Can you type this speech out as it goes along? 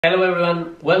Hello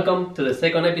everyone, welcome to the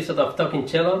second episode of Talking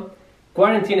Cello,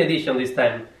 quarantine edition this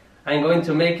time. I'm going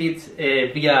to make it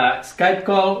via Skype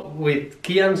call with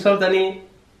Kian Soltani.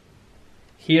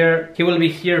 Here, he will be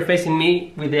here facing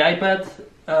me with the iPad.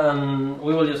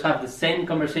 We will just have the same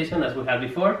conversation as we had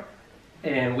before,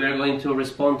 and we are going to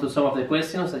respond to some of the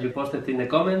questions that you posted in the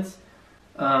comments.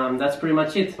 That's pretty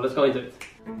much it. Let's go into it.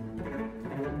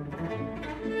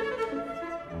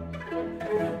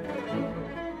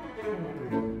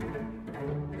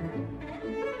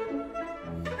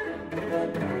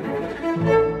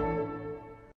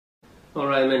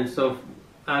 Alright, man, so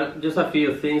just a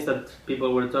few things that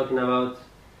people were talking about.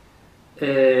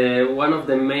 One of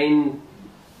the main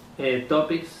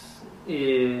topics,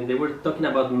 they were talking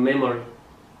about memory,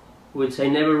 which I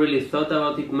never really thought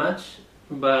about it much,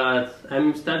 but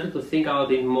I'm starting to think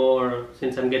about it more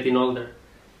since I'm getting older.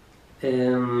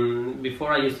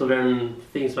 Before I used to learn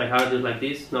things by heart just like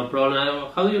this, no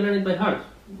problem. How do you learn it by heart?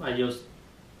 I just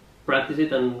practice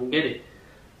it and get it.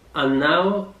 And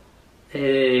now,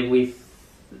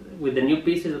 with the new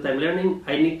pieces that I'm learning,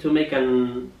 I need to make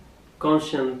an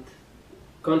conscient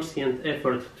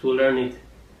effort to learn it.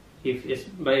 If it's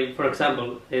by, for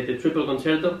example, the triple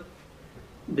concerto,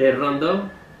 the rondo,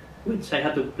 which I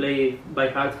had to play by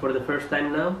heart for the first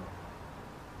time now,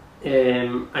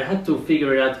 I had to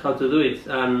figure out how to do it.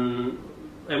 And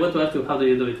I want to ask you, how do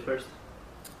you do it first?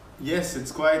 Yes,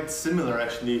 it's quite similar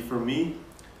actually for me.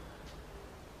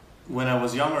 When I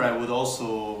was younger, I would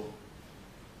also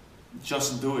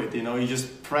just do it, you know, you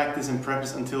just practice and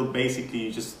practice until basically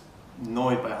you just know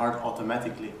it by heart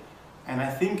automatically. And I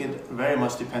think it very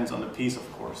much depends on the piece, of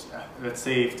course. Let's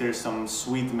say if there's some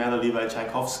sweet melody by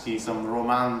Tchaikovsky, some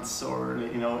romance or,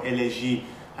 you know, elegy,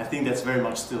 I think that's very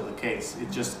much still the case.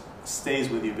 It just stays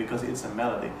with you because it's a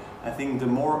melody. I think the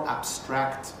more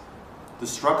abstract the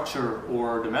structure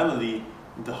or the melody,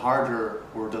 the harder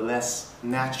or the less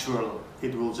natural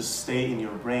it will just stay in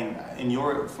your brain.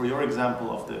 For your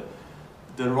example of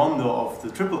the rondo of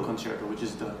the triple concerto, which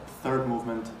is the third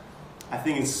movement, I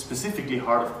think it's specifically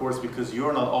hard, of course, because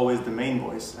you're not always the main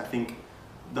voice. I think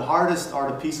the hardest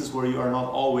are the pieces where you are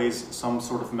not always some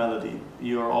sort of melody.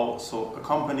 You are also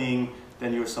accompanying,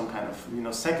 then you're some kind of, you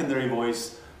know, secondary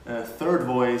voice, third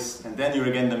voice, and then you're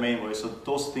again the main voice. So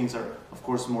those things are, of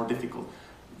course, more difficult.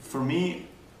 For me,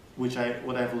 what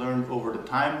I've learned over the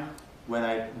time, when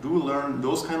I do learn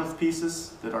those kind of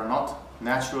pieces that are not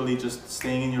naturally just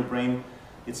staying in your brain,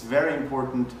 it's very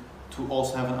important to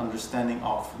also have an understanding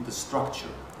of the structure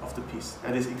of the piece.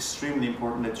 That is extremely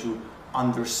important, that you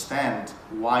understand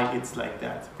why it's like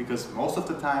that, because most of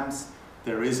the times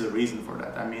there is a reason for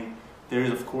that. I mean, there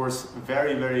is of course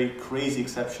very, very crazy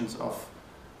exceptions of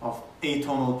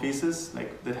atonal pieces,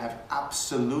 like that have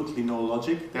absolutely no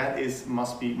logic. That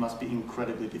must be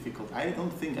incredibly difficult. I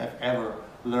don't think I've ever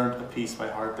learned a piece by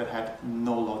heart that had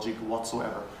no logic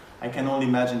whatsoever. I can only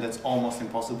imagine that's almost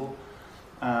impossible.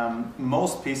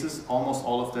 Most pieces, almost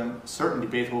all of them, certainly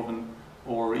Beethoven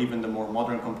or even the more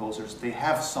modern composers, they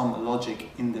have some logic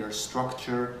in their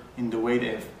structure, in the way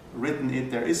they've written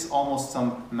it. There is almost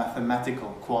some mathematical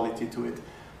quality to it.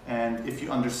 And if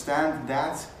you understand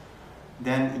that,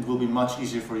 then it will be much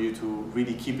easier for you to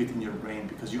really keep it in your brain,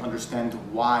 because you understand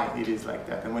why it is like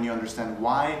that. And when you understand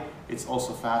why, it's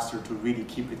also faster to really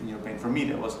keep it in your brain. For me,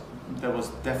 that was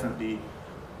definitely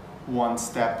one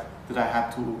step that I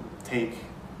had to take,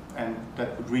 and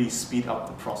that would really speed up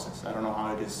the process. I don't know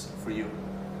how it is for you.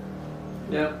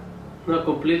 Yeah, no,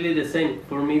 completely the same.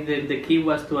 For me, the key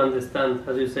was to understand,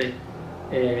 as you say,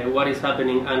 what is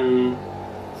happening. And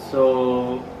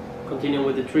so, continuing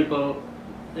with the triple,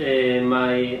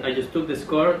 I just took the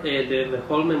score, the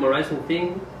whole memorizing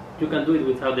thing. You can do it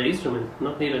without the instrument,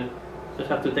 not even. Just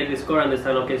have to take the score and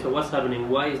understand, okay, so what's happening?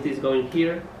 Why is this going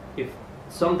here? If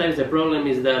sometimes the problem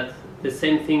is that the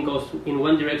same thing goes in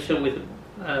one direction with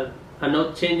a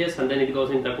note changes and then it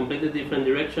goes in a completely different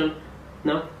direction.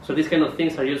 No? So these kind of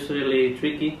things are usually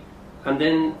tricky. And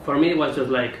then for me it was just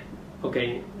like,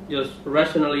 okay, just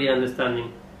rationally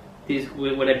understanding. This,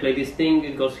 when I play this thing,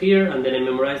 it goes here, and then I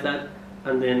memorize that.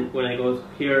 And then when I go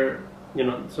here, you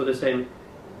know, so the same.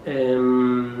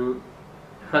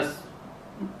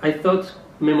 I thought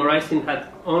memorizing had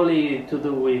only to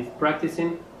do with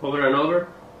practicing over and over,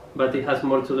 but it has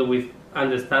more to do with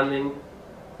understanding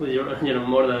with your, you know,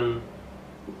 more than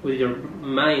with your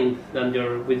mind than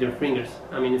with your fingers.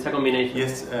 I mean, it's a combination.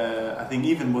 Yes, I think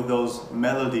even with those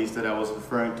melodies that I was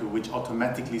referring to, which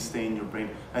automatically stay in your brain,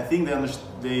 I think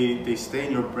they stay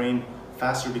in your brain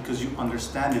faster because you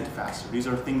understand it faster. These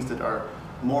are things that are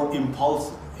more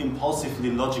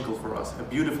impulsively logical for us. A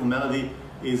beautiful melody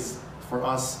is for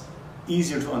us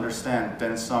easier to understand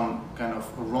than some kind of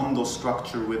rondo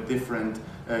structure with different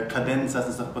cadenzas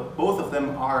and stuff, but both of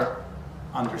them are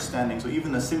understanding. So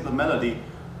even a simple melody,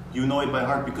 you know it by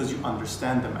heart because you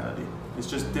understand the melody. It's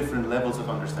just different levels of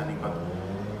understanding, but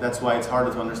that's why it's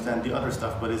harder to understand the other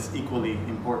stuff, but it's equally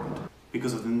important.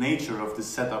 Because of the nature of this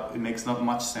setup, it makes not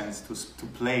much sense to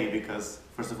play, because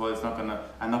first of all,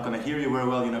 I'm not gonna hear you very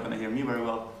well, you're not gonna hear me very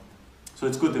well. So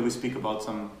it's good that we speak about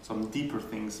some deeper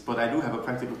things, but I do have a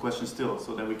practical question still,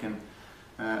 so that we can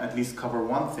at least cover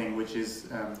one thing, which is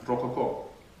Rococo.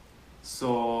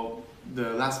 So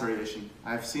the last variation,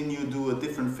 I've seen you do a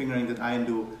different fingering that I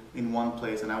do in one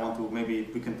place, and I want to, maybe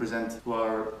we can present to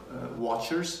our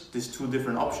watchers these two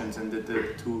different options and the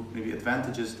two maybe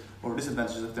advantages or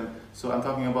disadvantages of them. So I'm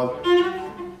talking about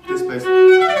this place,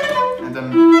 and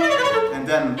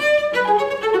then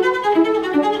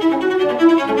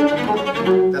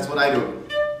that's what I do.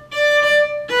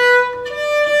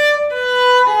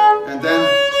 And then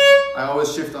I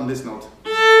always shift on this note.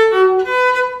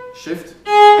 Shift.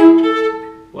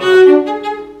 Wow.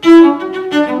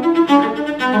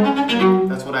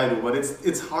 That's what I do, but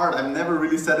it's hard. I'm never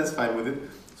really satisfied with it.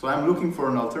 So I'm looking for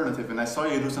an alternative, and I saw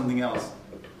you do something else.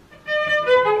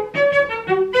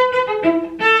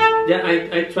 Yeah,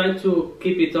 I try to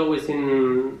keep it always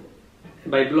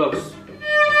by blocks.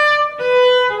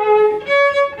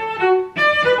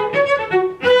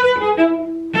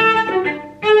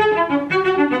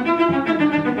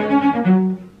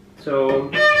 So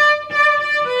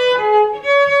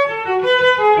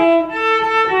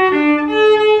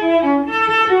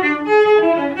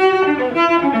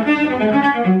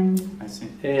I see.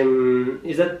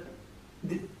 Is that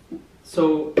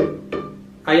so?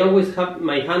 I always have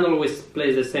my hand always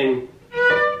plays the same,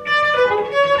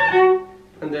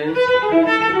 and then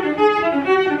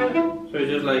so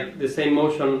it's just like the same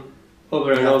motion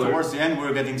over and over. Towards the end,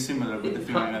 we're getting similar with the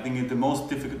fingering. I think the most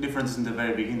difficult difference is in the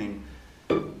very beginning.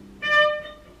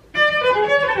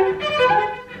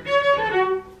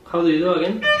 How do you do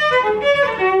again?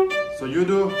 So you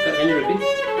do. Can you repeat?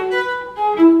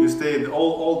 You stay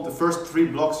all the first 3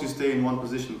 blocks. You stay in one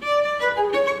position.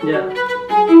 Yeah.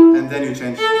 And then you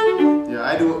change. Yeah,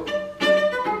 I do.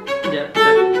 Yeah.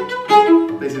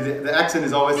 Basically, the accent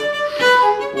is always.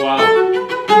 Wow.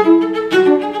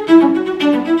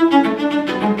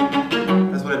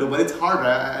 That's what I do, but it's harder.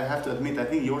 I have to admit. I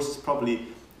think yours is probably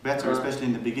better, especially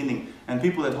in the beginning. And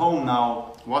people at home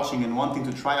now watching and wanting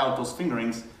to try out those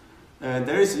fingerings,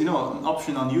 there is, an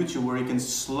option on YouTube where you can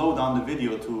slow down the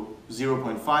video to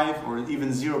 0.5 or even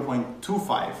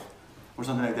 0.25 or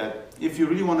something like that. If you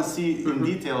really want to see in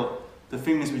detail the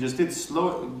fingerings we just did,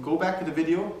 go back to the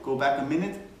video, go back a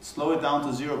minute, slow it down to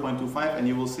 0.25, and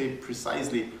you will see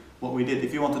precisely what we did.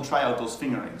 If you want to try out those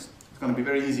fingerings, it's going to be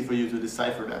very easy for you to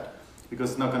decipher that, because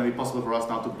it's not going to be possible for us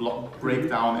now to break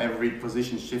down every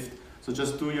position shift. So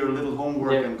just do your little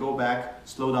homework and go back,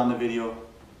 slow down the video,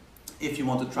 if you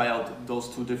want to try out those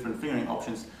 2 different fingering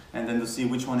options, and then to see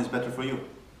which one is better for you.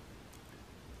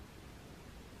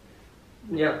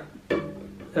 Yeah.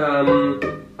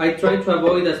 I try to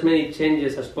avoid as many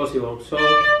changes as possible. So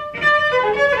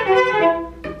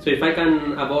if I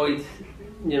can avoid,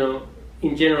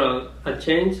 in general, a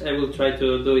change, I will try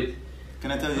to do it.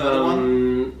 Can I tell you the other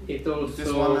one? It also.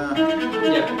 This one.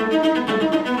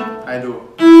 Yeah. I do.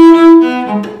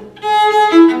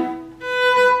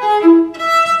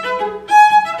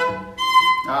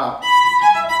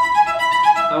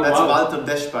 That's wow. Walter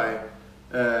Deschbay,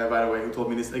 by the way, who told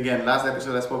me this. Again, last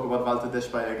episode I spoke about Walter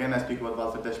Deschbay. Again, I speak about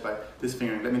Walter Deschbay. This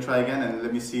fingering. Let me try again and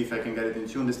let me see if I can get it in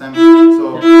tune this time.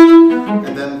 So, and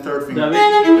then third finger,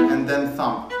 and then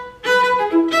thumb.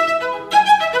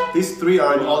 These 3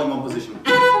 are all in one position.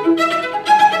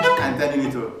 And then you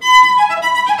need to.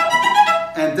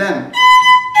 And then,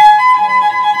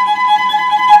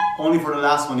 only for the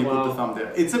last one you put the thumb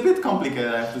there. It's a bit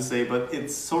complicated, I have to say, but it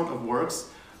sort of works.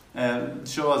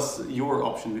 Show us your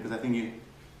option, because I think you.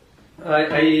 I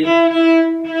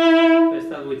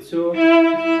start with 2,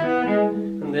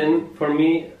 and then for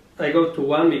me I go to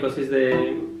 1 because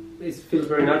it feels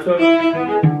very natural.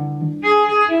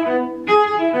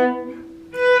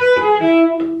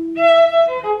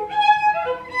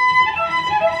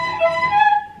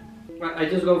 I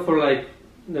just go for like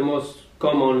the most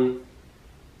common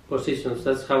positions.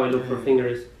 That's how I look for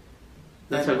fingers.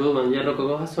 That's a good one. Yeah,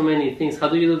 Rococo has so many things. How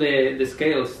do you do the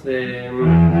scales?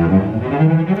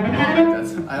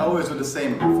 I always do the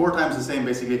same, 4 times the same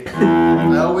basically.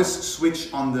 I always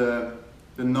switch on the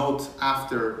note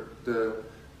after the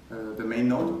main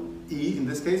note, E in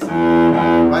this case.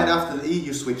 Right after the E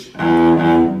you switch. 1.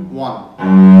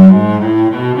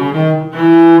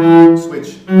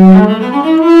 switch,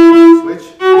 switch,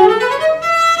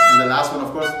 and the last one,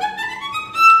 of course,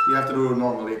 you have to do it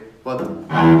normally, but,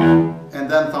 and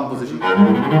then thumb position,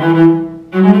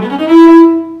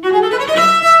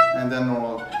 and then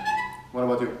normal. What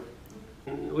about you?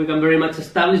 We can very much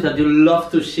establish that you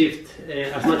love to shift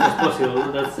as much as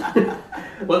possible. That's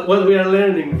what we are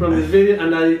learning from this video,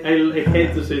 and I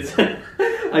hate to switch.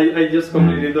 I just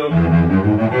completely don't.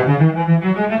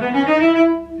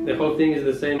 The whole thing is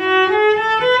the same.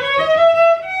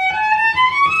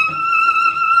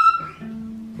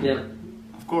 Yeah.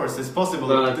 Of course, it's possible.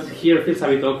 But here it feels a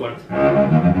bit awkward.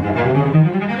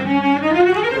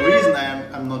 The reason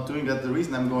I'm not doing that, the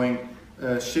reason I'm going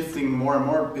shifting more and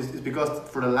more is because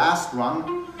for the last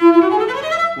run,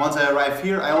 once I arrive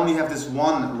here, I only have this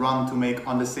one run to make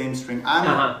on the same string.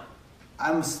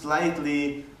 I'm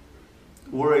slightly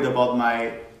worried about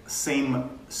my same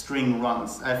string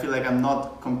runs. I feel like I'm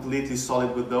not completely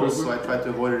solid with those, so I try to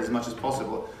avoid it as much as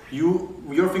possible.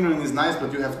 Your fingering is nice,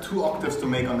 but you have 2 octaves to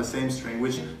make on the same string,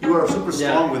 which you are super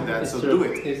strong with that, so true. do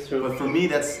it. It's true. But for me,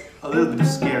 that's a little bit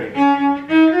scary.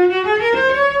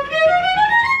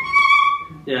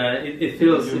 Yeah, it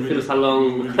feels a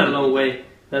long way.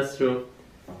 That's true.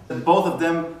 Both of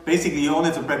them, basically, you only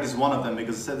have to practice one of them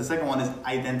because the second one is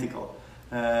identical.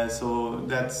 So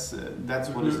that's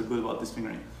what is good about this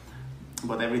fingering.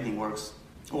 But everything works,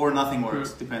 or nothing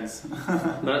works, depends.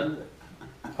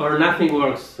 Or nothing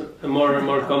works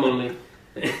more commonly.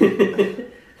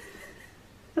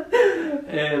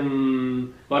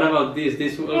 What about this?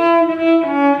 This was.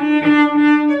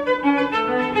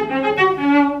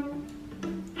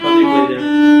 How do you play there?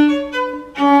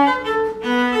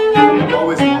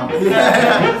 Always one.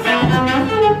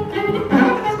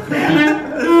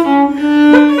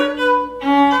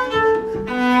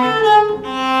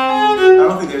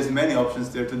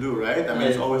 There to do, right? I mean,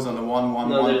 it's always on the 1, 1, 1.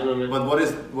 No, but what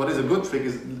is a good trick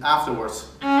is afterwards.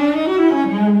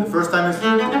 The first time is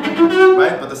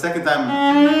right, but the second time,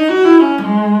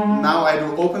 now I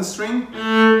do open string,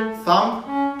 thumb,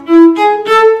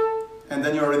 and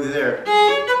then you're already there.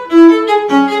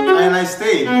 And I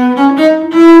stay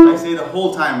the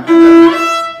whole time,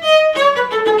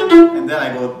 and then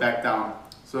I go back down.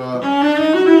 So,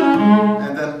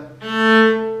 and then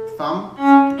thumb.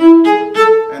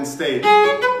 And stay.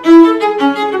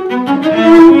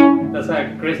 That's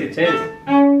a crazy change.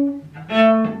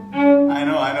 I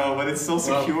know, but it's so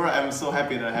secure. Wow. I'm so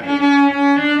happy that I have it.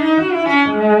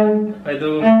 I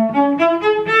do.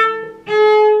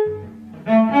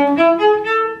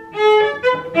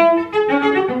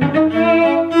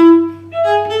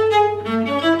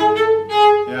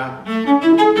 Yeah.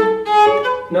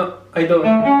 No, I don't.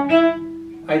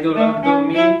 I do not do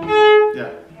me.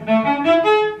 Yeah.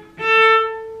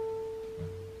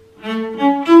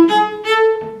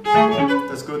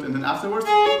 That's good. And then afterwards?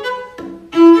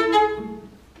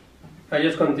 I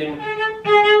just continue.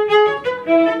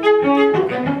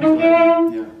 Okay.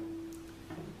 Yeah.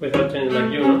 Without changing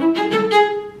like you, no?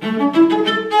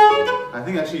 I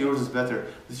think actually yours is better.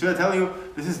 Should I tell you?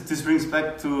 This brings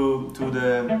back to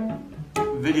the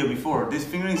video before. These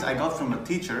fingerings I got from a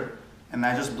teacher, and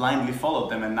I just blindly followed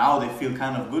them, and now they feel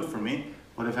kind of good for me.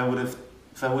 But if I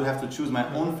would have to choose my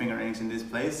own fingerings in this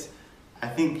place, I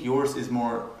think yours is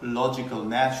more logical,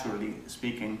 naturally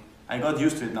speaking. I got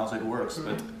used to it now, so it works.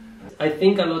 But I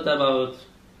think a lot about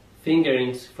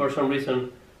fingerings for some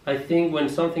reason. I think when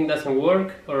something doesn't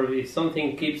work, or if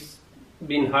something keeps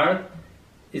being hard,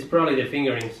 it's probably the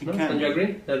fingerings. No? Don't you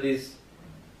agree? That is,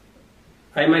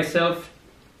 I myself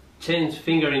change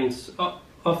fingerings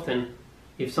often.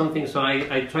 If something, so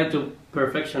I try to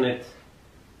perfection it,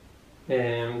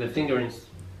 the fingerings,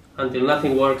 until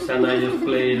nothing works and I just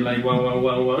play like 1, 1,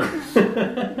 1, 1.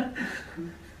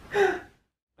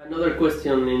 Another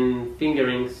question in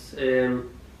fingerings.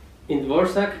 In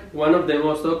Dvorak, one of the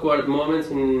most awkward moments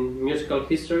in musical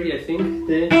history, I think.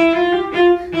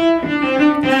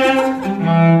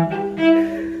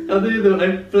 How do you do?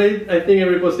 I played, I think,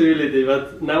 every possibility,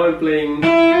 but now I'm playing.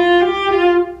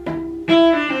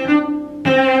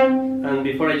 And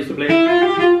before I used to play.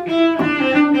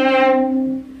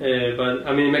 But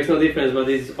I mean, it makes no difference, but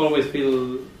it always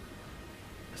feels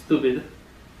stupid.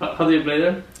 How do you play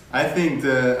there? I think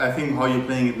how you're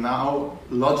playing it now,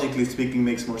 logically speaking,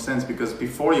 makes more sense, because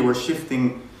before you were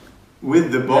shifting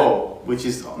with the bow, which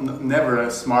is never a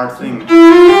smart thing,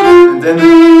 and then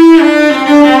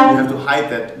you have to hide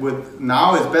that. With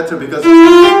now it's better because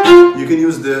you can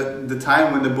use the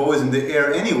time when the bow is in the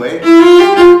air anyway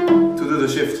to do the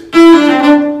shift.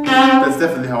 That's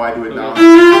definitely how I do it now.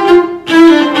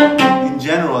 In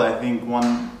general, I think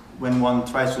when one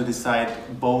tries to decide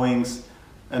bowings,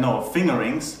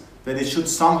 fingerings, that it should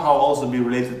somehow also be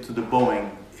related to the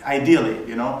bowing. Ideally,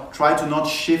 you know, try to not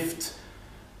shift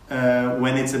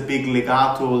when it's a big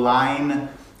legato line.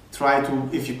 Try to,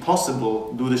 if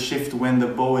possible, do the shift when the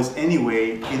bow is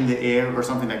anyway in the air or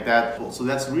something like that. So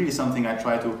that's really something I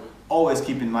try to always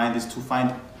keep in mind, is to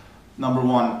find, number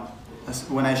one,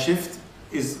 when I shift,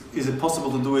 is it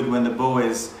possible to do it when the bow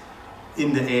is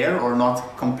in the air or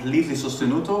not completely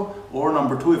sostenuto? Or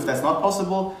number two, if that's not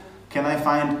possible, can I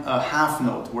find a half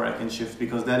note where I can shift?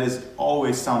 Because that is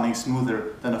always sounding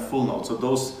smoother than a full note. So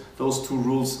those two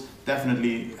rules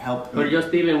definitely help. But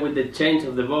just even with the change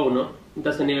of the bow, no? It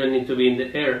doesn't even need to be in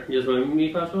the air. Just when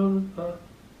mi fa sol fa.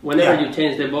 Whenever you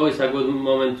change the bow, it's a good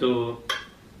moment to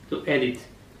edit.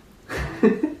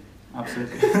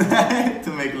 Absolutely.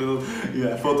 To make a little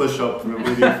Photoshop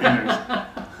with your fingers.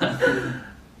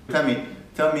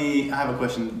 Tell me, I have a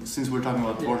question. Since we're talking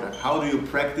about Dvorak, how do you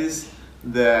practice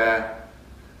the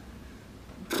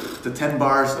 10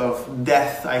 bars of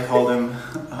death, I call them,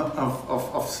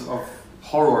 of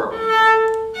horror?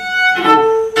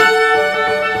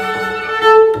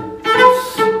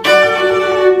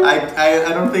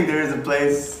 I don't think there is a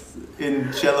place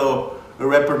in cello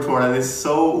repertoire that is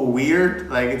so weird.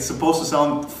 Like, it's supposed to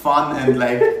sound fun and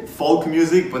like folk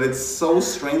music, but it's so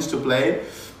strange to play,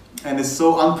 and it's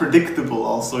so unpredictable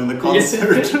also in the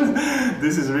concert.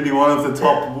 This is really one of the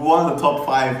top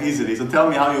 5 easily. So tell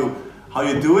me how you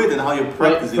do it and how you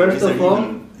practice well, first it. of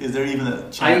all, is there even a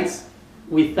chance?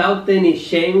 Without any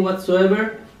shame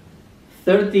whatsoever,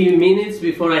 30 minutes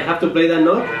before I have to play that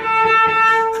note,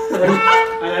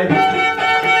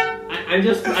 I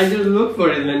just look for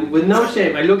it, man, with no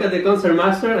shame. I look at the concert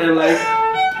master and I'm like,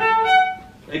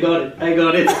 I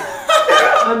got it.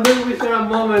 And then we share a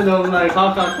moment of like,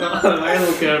 ha ha ha, I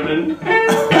don't care, man.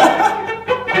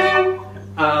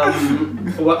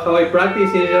 How I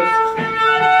practice is just,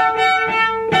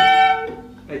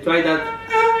 I try that,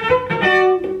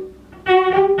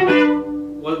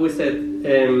 what we said,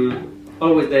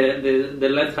 always the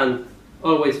left hand,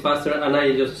 always faster, and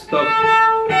I just stop.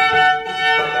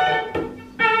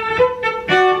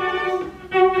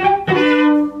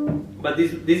 But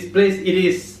this place,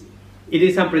 it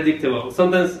is unpredictable.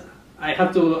 Sometimes I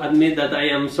have to admit that I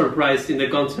am surprised in the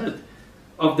concert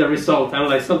of the result. I'm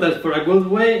like, sometimes for a good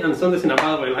way and sometimes in a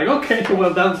bad way. Like, okay,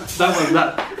 well that was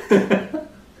that.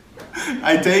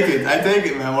 I take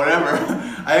it, man. Whatever.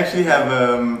 I actually have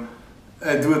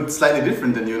I do it slightly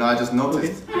different than you. Now I just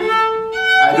noticed.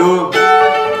 I do,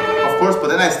 of course, but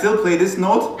then I still play this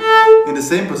note in the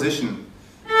same position,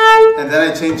 and then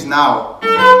I change now.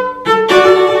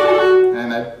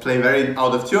 And I play very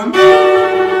out of tune,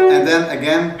 and then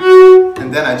again,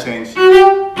 and then I change.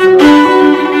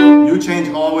 You change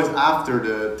always after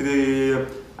the.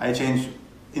 I change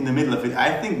in the middle of it.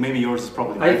 I think maybe yours is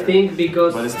probably better. I think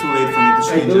because, but it's too late for me to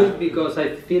change. I do it because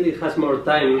I feel it has more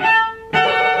time.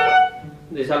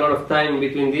 There's a lot of time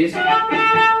between this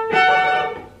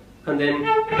and then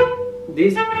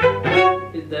this.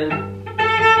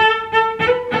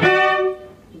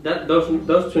 Then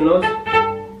those two notes,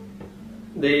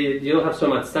 you don't have so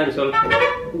much time, so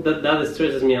that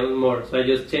stresses me more. So I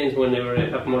just change whenever I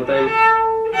have more time.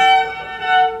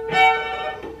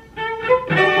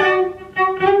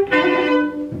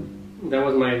 That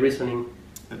was my reasoning.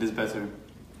 That is better.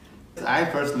 I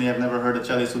personally have never heard a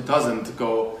cellist who doesn't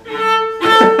go.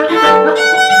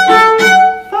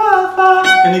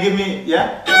 Can you give me?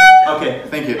 Yeah? Okay,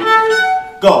 thank you.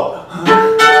 Go.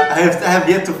 I have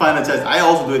yet to find a cellist. I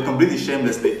also do it completely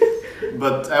shamelessly.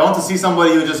 But I want to see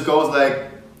somebody who just goes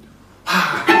like.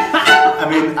 I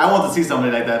mean, I want to see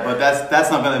somebody like that, but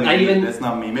that's not gonna be me. That's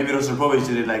not me. Maybe Rococo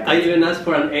did it like that. I even asked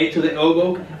for an A to the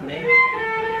oboe.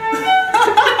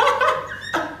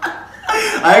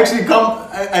 I actually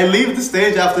I leave the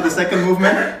stage after the second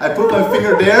movement, I put my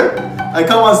finger there, I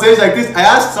come on stage like this, I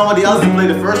ask somebody else to play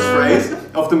the first phrase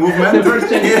of the movement. The first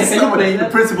cellist, yes, somebody, the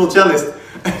principal cellist.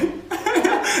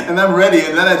 And I'm ready,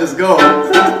 and then I just go.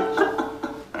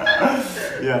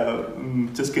 Yeah,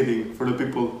 just kidding, for the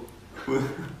people who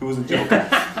it was a joke.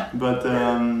 But,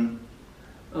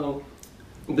 oh.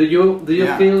 Do you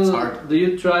feel, it's hard. do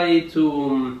you try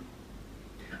to,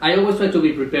 I always try to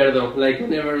be prepared though, like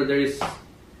whenever there is,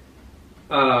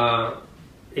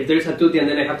 if there is a tutti and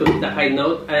then I have to hit a high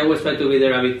note, I always try to be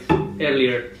there a bit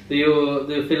earlier. Do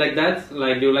you feel like that?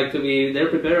 Like, do you like to be there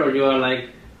prepared, or you are like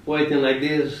waiting like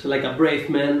this, like a brave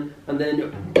man, and then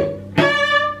you,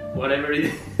 whatever it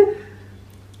is?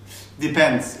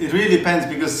 Depends. It really depends,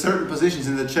 because certain positions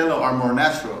in the cello are more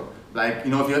natural. Like,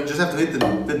 you know, if you just have to hit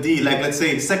the D, like let's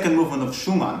say second movement of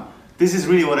Schumann. This is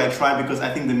really what I try, because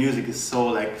I think the music is so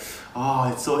like,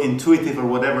 oh, it's so intuitive or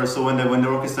whatever. So when the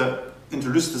orchestra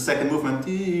introduces the second movement,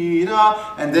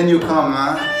 and then you come,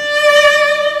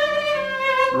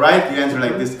 right? You enter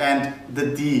like this, and the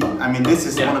D. I mean, this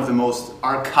is one of the most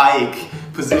archaic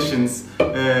positions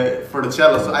for the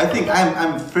cello. So I think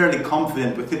I'm fairly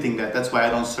confident with hitting that. That's why I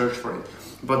don't search for it.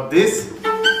 But this,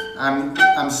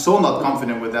 I'm so not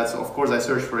confident with that. So of course I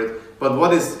search for it. But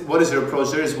what is your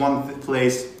approach? There is one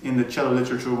place in the cello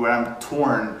literature where I'm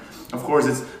torn. Of course,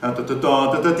 it's I'm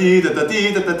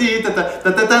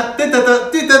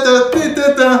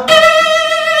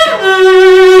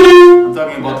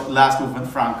talking about last movement,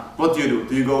 Frank. What do you do?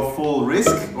 Do you go full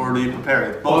risk or do you prepare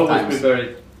it? Both Always times. prepare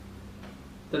it.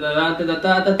 I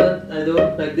do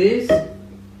like this.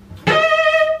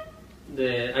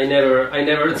 I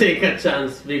never take a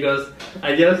chance because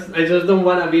I just don't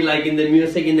want to be like in the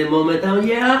music in the moment. Oh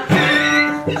yeah.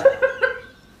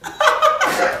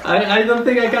 I don't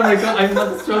think I can recover. I'm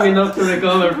not strong enough to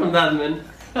recover from that, man.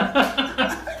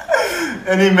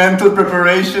 Any mental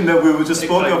preparation that we just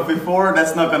spoke of before,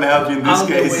 that's not going to help you in this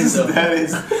case. That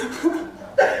is.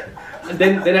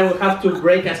 Then I will have to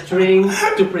break a string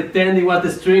to pretend it was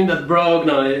the string that broke.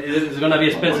 No, it's going to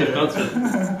be an expensive concert.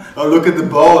 Oh, look at the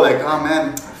bow, like, oh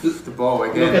man, the bow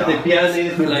again. Look at the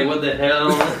pianist, like, what the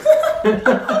hell?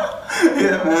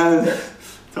 Yeah, man,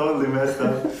 totally messed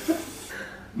up.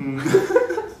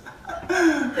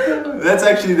 That's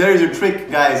actually, there is your trick,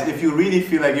 guys. If you really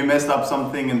feel like you messed up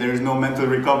something and there is no mental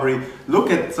recovery, look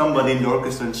at somebody in the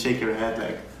orchestra and shake your head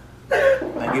like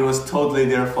it was totally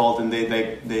their fault and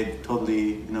they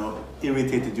totally, you know,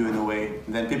 irritated you in a way.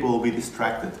 And then people will be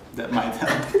distracted. That might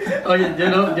help. Oh, you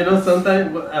know,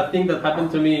 sometimes a thing that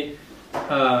happened to me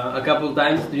a couple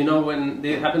times. Do you know when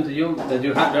it happened to you that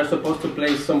they're supposed to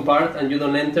play some part and you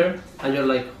don't enter and you're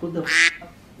like, who the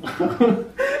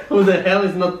who the hell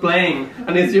is not playing?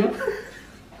 And it's you.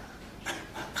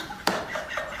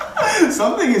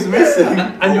 Something is missing.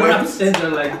 And you're upset.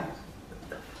 You're like,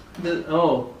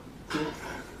 oh.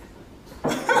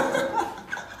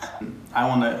 I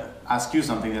want to ask you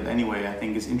something that anyway I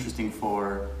think is interesting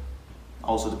for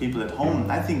also the people at home.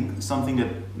 I think something that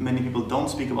many people don't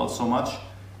speak about so much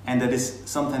and that is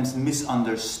sometimes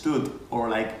misunderstood or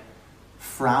like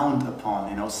frowned upon,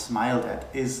 you know, smiled at,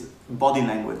 is body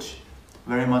language.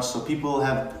 Very much so. People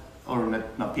have, or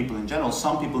not people in general,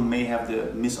 some people may have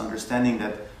the misunderstanding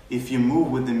that if you move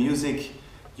with the music,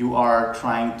 you are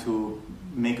trying to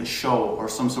make a show or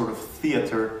some sort of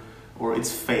theater, or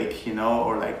it's fake, you know,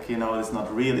 or like, you know, it's not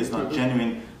real, it's not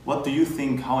genuine. What do you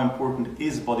think, how important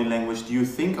is body language? Do you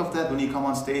think of that when you come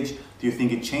on stage? Do you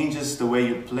think it changes the way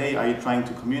you play? Are you trying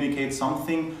to communicate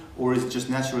something, or is it just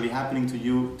naturally happening to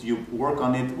you? Do you work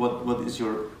on it? What is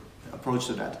your approach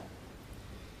to that?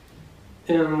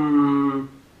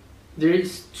 There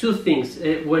is two things.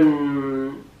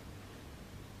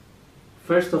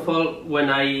 First of all, when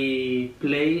I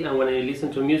play and when I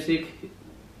listen to music,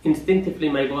 instinctively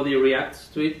my body reacts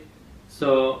to it.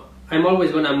 So I'm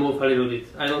always going to move a little bit.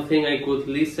 I don't think I could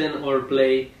listen or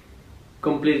play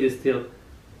completely still.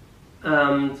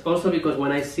 Also because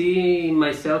when I see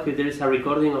myself, if there is a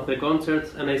recording of the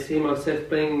concert and I see myself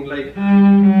playing like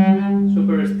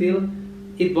super still,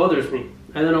 it bothers me.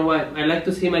 I don't know why. I like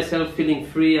to see myself feeling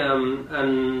free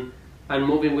and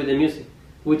moving with the music,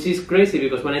 which is crazy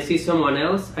because when I see someone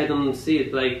else, I don't see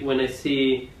it. Like when I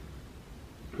see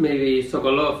maybe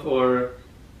Sokolov or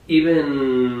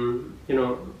even, you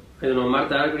know, I don't know,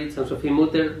 Marta Argerich and Sophie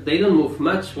Mutter, they don't move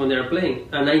much when they're playing,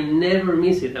 and I never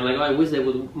miss it. I'm like, oh, I wish they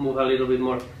would move a little bit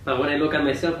more. But when I look at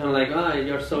myself, I'm like, oh,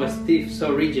 you're so stiff,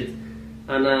 so rigid.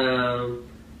 And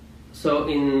so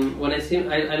when I see,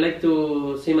 I like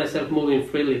to see myself moving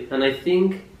freely, and I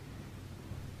think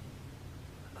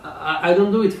I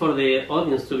don't do it for the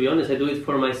audience, to be honest. I do it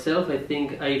for myself. I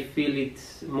think I feel it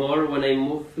more when I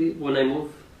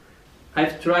move.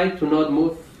 I've tried to not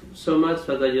move so much,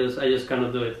 but I just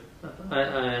cannot do it.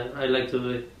 I like to do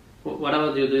it. What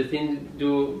about you? Do you think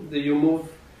do you move?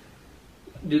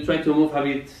 Do you try to move a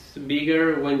bit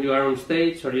bigger when you are on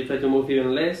stage, or do you try to move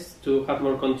even less to have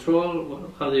more control?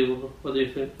 What do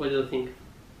you think?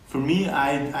 For me,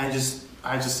 I just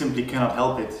simply cannot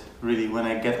help it. Really, when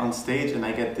I get on stage and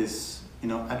I get this, you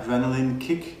know, adrenaline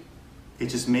kick, it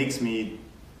just makes me,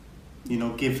 you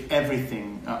know, give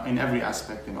everything in every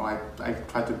aspect. You know, I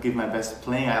try to give my best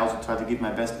playing. I also try to give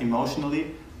my best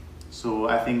emotionally. So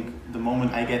I think the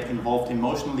moment I get involved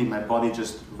emotionally, my body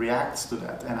just reacts to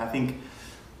that, and I think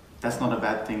that's not a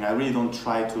bad thing. I really don't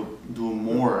try to do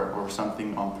more or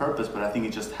something on purpose, but I think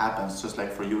it just happens. Just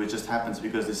like for you, it just happens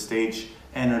because the stage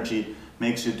energy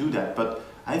makes you do that. But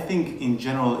I think in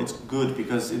general it's good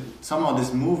because somehow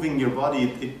this moving your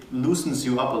body, it loosens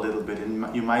you up a little bit,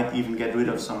 and you might even get rid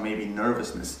of some maybe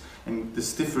nervousness. And the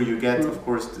stiffer you get, of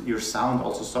course, your sound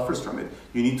also suffers from it.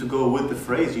 You need to go with the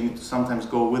phrase, you need to sometimes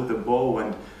go with the bow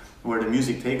and where the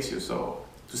music takes you. So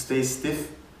to stay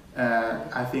stiff,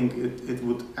 I think it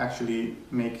would actually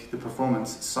make the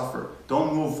performance suffer.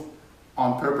 Don't move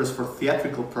on purpose for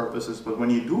theatrical purposes, but when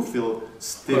you do feel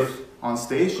stiff on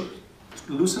stage,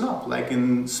 loosen up, like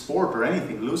in sport or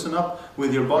anything. Loosen up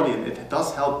with your body, and it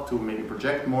does help to maybe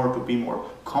project more, to be more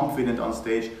confident on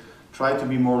stage. Try to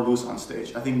be more loose on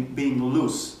stage. I think being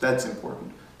loose, that's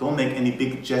important. Don't make any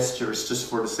big gestures just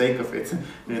for the sake of it.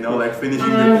 You know, like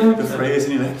finishing the phrase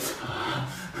and you're like...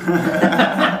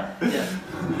 Yeah.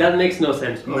 That makes no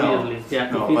sense, obviously. No, yeah,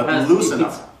 no, but loosen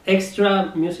up. It's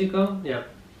extra musical, yeah.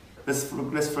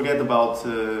 Let's forget about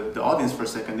the audience for a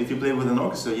second. If you play with an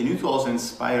orchestra, you need to also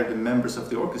inspire the members of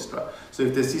the orchestra. So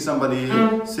if they see somebody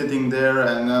sitting there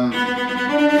and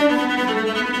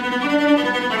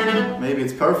maybe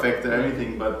it's perfect or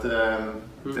everything, but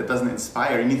that doesn't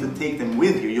inspire. You need to take them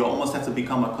with you. You almost have to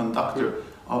become a conductor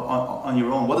on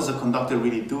your own. What does a conductor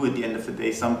really do at the end of the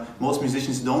day? Most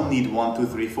musicians don't need 1, 2,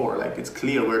 3, 4. Like it's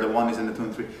clear where the 1 is and the 2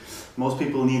 and 3. Most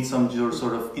people need some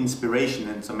sort of inspiration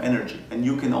and some energy, and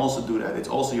you can also do that. It's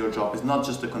also your job. It's not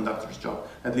just the conductor's job.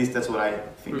 At least that's what I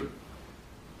think.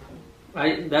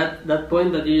 That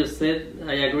point that you just said,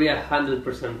 I agree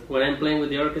 100%. When I'm playing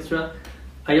with the orchestra,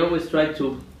 I always try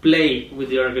to play with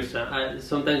the orchestra.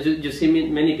 Sometimes you see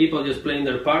many people just playing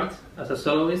their part as a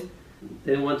soloist.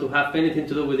 They don't want to have anything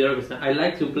to do with the orchestra. I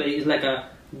like to play. It's like a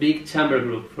big chamber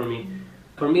group for me.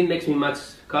 For me, it makes me much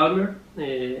calmer.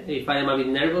 If I am a bit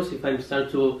nervous, if I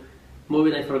start to move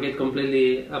it, I forget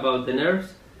completely about the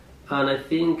nerves. And I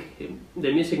think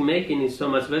the music making is so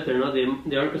much better. No?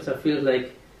 The orchestra feels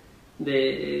like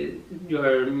you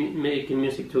are making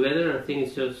music together. I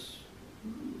think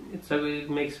it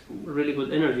makes really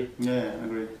good energy. Yeah, I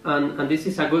agree. And this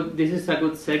is a good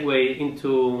segue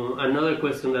into another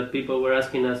question that people were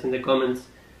asking us in the comments: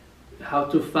 how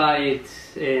to fight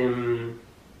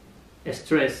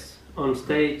stress on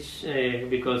stage,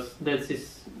 because this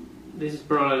is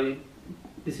probably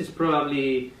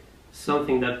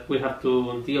something that we have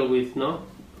to deal with, no,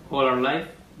 all our life.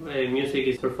 Music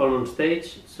is performed on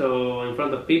stage, so in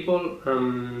front of people.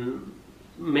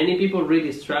 Many people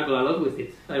really struggle a lot with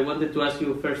it. I wanted to ask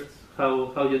you first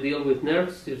how you deal with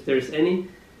nerves, if there's any,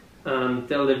 and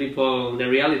tell the people the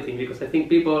reality, because I think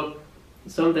people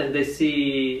sometimes they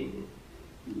see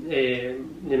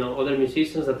other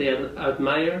musicians that they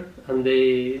admire, and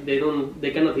they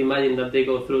cannot imagine that they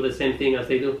go through the same thing as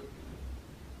they do.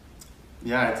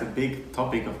 Yeah, it's a big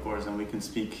topic, of course, and we can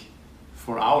speak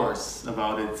for hours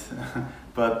about it.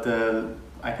 But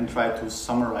I can try to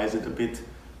summarize it a bit.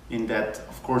 In that,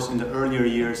 of course, in the earlier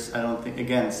years, I don't think,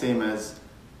 again, same as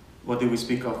what did we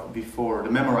speak of before,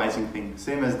 the memorizing thing.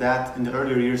 Same as that, in the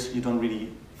earlier years, you don't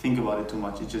really think about it too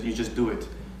much. You just do it.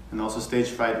 And also stage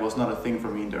fright was not a thing for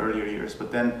me in the earlier years.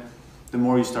 But then, the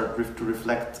more you start to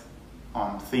reflect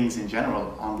on things in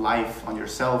general, on life, on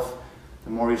yourself,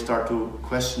 the more you start to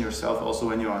question yourself also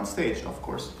when you're on stage, of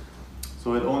course.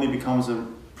 So it only becomes a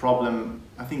problem,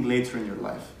 I think, later in your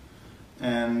life.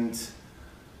 And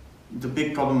the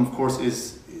big problem, of course,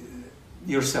 is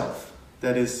yourself.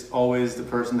 That is always the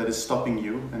person that is stopping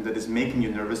you and that is making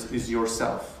you nervous is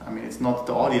yourself. I mean, it's not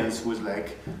the audience who's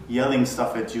like yelling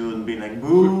stuff at you and being like,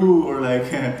 boo, or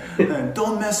like,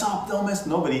 don't mess up, don't mess.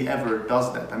 Nobody ever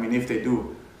does that. I mean, if they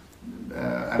do,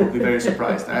 I would be very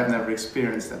surprised. I have never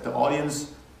experienced that. The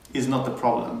audience is not the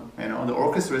problem. You know, the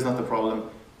orchestra is not the problem.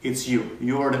 It's you.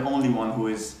 You are the only one who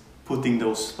is putting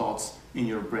those thoughts in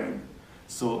your brain.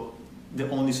 So the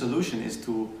only solution is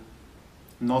to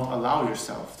not allow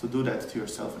yourself to do that to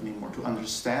yourself anymore, to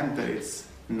understand that it's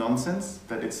nonsense,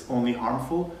 that it's only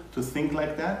harmful to think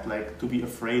like that, like to be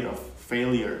afraid of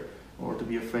failure, or to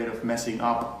be afraid of messing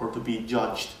up, or to be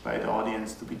judged by the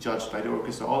audience, to be judged by the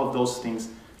orchestra. All of those things,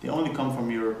 they only come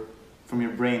from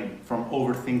your brain, from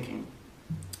overthinking.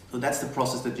 So that's the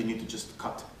process that you need to just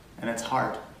cut, and it's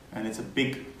hard, and it's a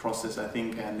big process, I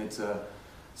think, and it's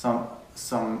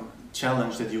some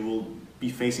challenge that you will be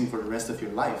facing for the rest of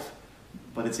your life.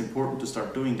 But it's important to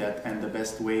start doing that, and the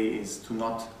best way is to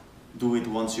not do it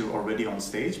once you're already on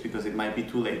stage, because it might be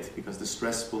too late, because the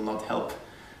stress will not help.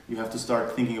 You have to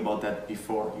start thinking about that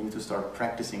before. You need to start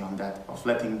practicing on that, of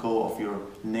letting go of your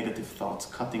negative thoughts,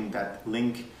 cutting that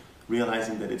link,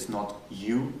 realizing that it's not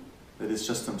you, that it's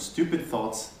just some stupid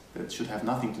thoughts that should have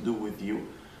nothing to do with you,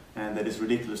 and that it's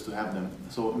ridiculous to have them.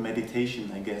 So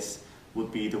meditation, I guess,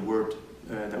 would be the word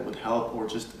that would help, or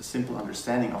just a simple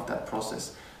understanding of that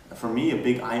process. For me, a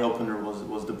big eye-opener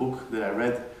was the book that I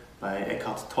read by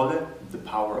Eckhart Tolle, The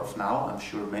Power of Now. I'm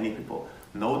sure many people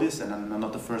know this, and I'm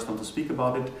not the first one to speak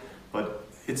about it, but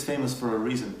it's famous for a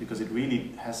reason, because it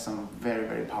really has some very,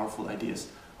 very powerful ideas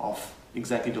of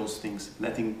exactly those things,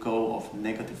 letting go of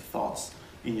negative thoughts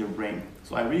in your brain.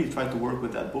 So I really tried to work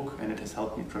with that book, and it has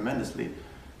helped me tremendously.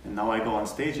 And now I go on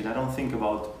stage and I don't think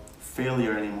about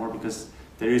failure anymore, because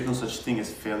there is no such thing as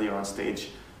failure on stage,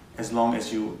 as long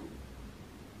as you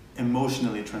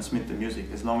emotionally transmit the music.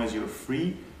 As long as you're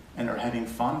free and are having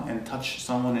fun and touch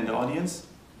someone in the audience,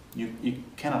 you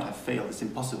cannot have failed. It's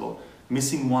impossible.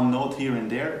 Missing one note here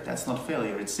and there, that's not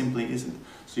failure. It simply isn't.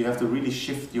 So you have to really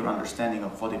shift your understanding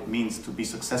of what it means to be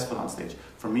successful on stage.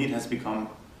 For me, it has become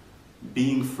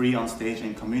being free on stage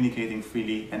and communicating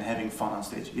freely and having fun on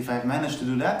stage. If I've managed to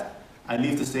do that, I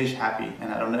leave the stage happy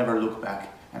and I don't ever look back.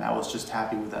 And I was just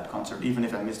happy with that concert. Even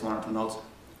if I missed one or two notes,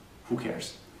 who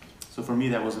cares? So for me,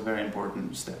 that was a very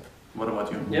important step. What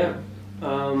about you? Yeah.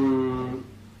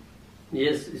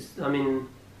 Yes, I mean,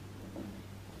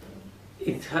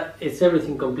 it's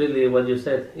everything completely what you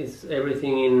said. It's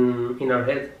everything in our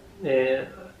head.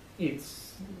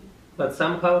 But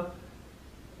somehow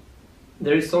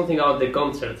there is something about the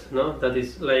concert, no? That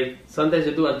is like, sometimes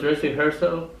you do a dress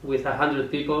rehearsal with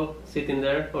 100 people sitting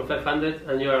there, or 500,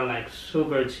 and you are like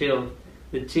super chill.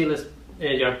 The chillest,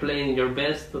 you are playing your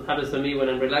best. That happens to me when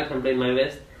I'm relaxed, I'm playing my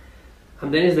best.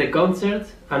 And then it's the concert,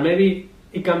 and maybe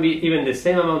it can be even the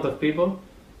same amount of people,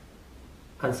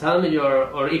 and suddenly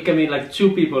or it can be like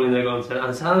 2 people in the concert,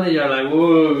 and suddenly you're like,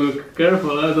 whoa,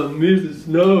 careful, I don't miss this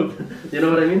note. You know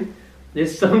what I mean?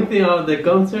 There's something about the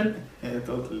concert. Yeah,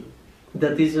 totally.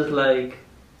 That is just like,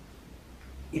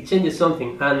 it changes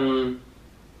something, and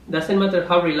doesn't matter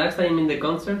how relaxed I am in the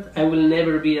concert, I will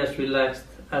never be as relaxed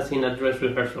as in a dress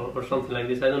rehearsal or something like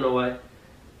this. I don't know why.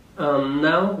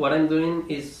 Now what I'm doing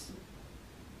is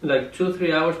like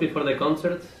 2-3 hours before the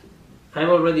concert, I'm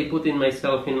already putting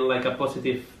myself in like a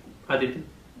positive attitude,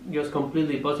 just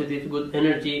completely positive, good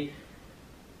energy.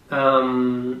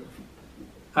 I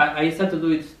start to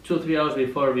do it 2-3 hours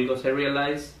before, because I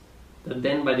realize that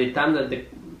then by the time that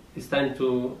it's time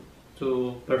to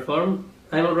perform,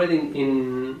 I'm already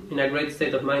in a great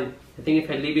state of mind. I think if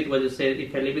I leave it, what you said,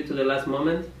 if I leave it to the last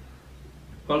moment,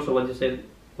 also what you said,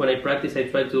 when I practice, I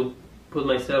try to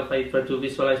I try to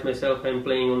visualize myself, I'm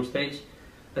playing on stage.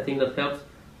 I think that helps.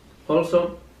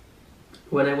 Also,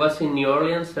 when I was in New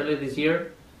Orleans earlier this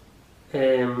year,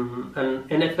 an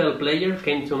NFL player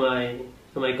came to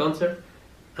my concert,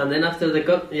 and then after the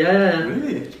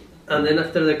Really? And then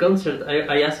after the concert,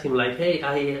 I asked him like, hey,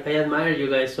 I admire you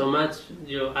guys so much,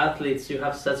 you athletes, you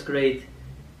have such great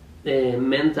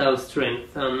mental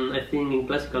strength, and I think in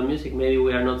classical music maybe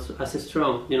we are not as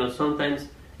strong. You know, sometimes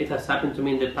it has happened to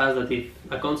me in the past that if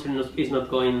a concert is not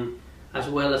going as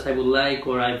well as I would like,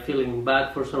 or I'm feeling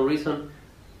bad for some reason,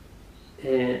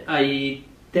 I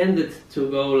tended to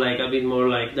go like a bit more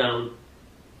like down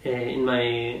in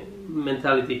my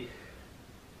mentality.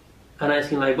 And I asked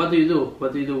him like, what do you do?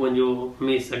 What do you do when you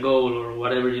miss a goal or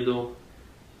whatever you do?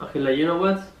 And he's like, you know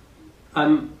what?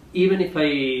 Even if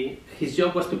his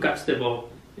job was to catch the ball.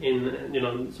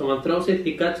 Someone throws it,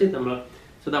 he catches it,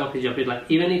 so that was his job. He's like,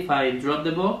 even if I drop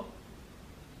the ball,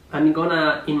 in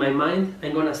my mind,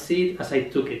 I'm gonna see it as I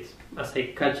took it, as I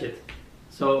catch it.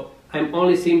 So I'm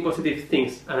only seeing positive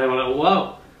things. And I'm like,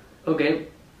 wow, okay.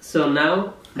 So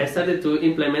now I started to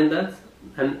implement that.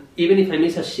 And even if I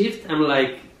miss a shift, I'm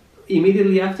like,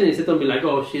 immediately after, instead of be like,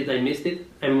 oh shit, I missed it,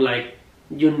 I'm like,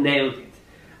 you nailed it.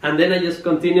 And then I just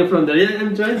continue from there. Yeah,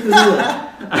 I'm trying to do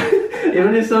that.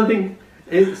 Even if something,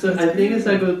 so I think it's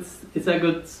a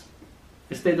good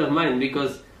state of mind,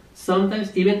 because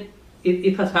sometimes even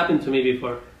it has happened to me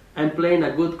before. I'm playing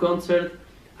a good concert,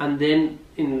 and then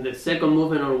in the second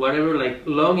movement or whatever, like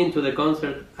long into the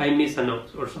concert, I miss a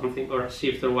note or something, or a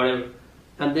shift or whatever.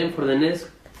 And then for the next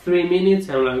 3 minutes,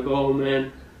 I'm like, oh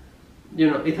man.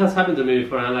 It has happened to me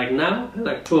before. I'm like, now,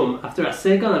 like, boom. After a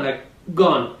second, I'm like,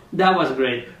 gone. That was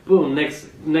great. Boom. Next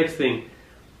thing.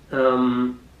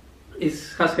 It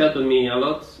has helped me a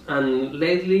lot. And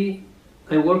lately,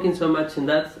 I'm working so much in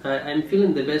that. I'm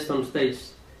feeling the best on stage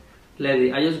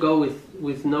lately. I just go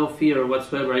with no fear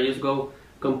whatsoever. I just go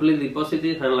completely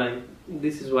positive and like,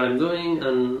 this is what I'm doing.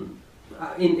 And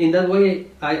in that way,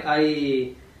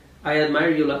 I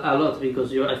admire you a lot,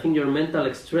 because I think your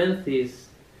mental strength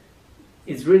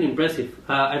it's really impressive.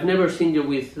 I've never seen you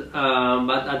with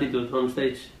bad attitude on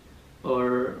stage,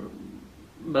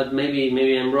 but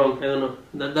maybe I'm wrong. I don't know.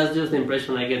 That's just the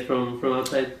impression I get from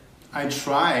outside. I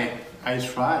try.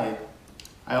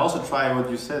 I also try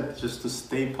what you said, just to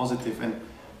stay positive. And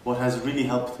what has really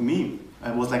helped me,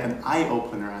 it was like an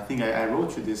eye-opener. I think I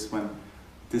wrote you this when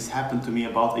this happened to me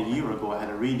about a year ago. I had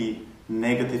a really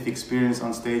negative experience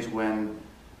on stage when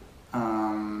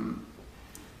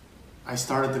I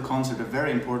started the concert, a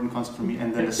very important concert for me,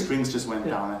 and then the strings just went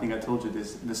down. I think I told you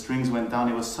this. The strings went down.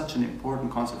 It was such an important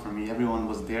concert for me. Everyone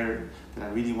was there that I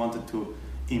really wanted to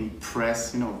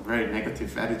impress, you know, very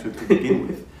negative attitude to begin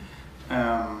with.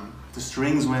 The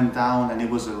strings went down, and it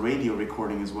was a radio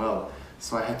recording as well.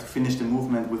 So I had to finish the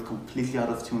movement with completely out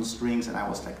of tune strings, and I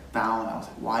was like down. I was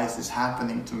like, why is this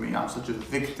happening to me? I'm such a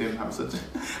victim. I'm such a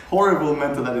horrible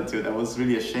mental attitude. I was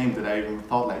really ashamed that I even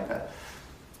thought like that.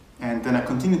 And then I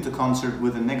continued the concert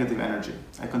with a negative energy.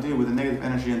 I continued with a negative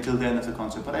energy until the end of the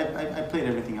concert. But I played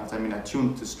everything else. I mean, I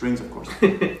tuned the strings, of course.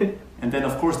 And then,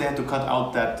 of course, they had to cut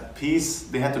out that piece.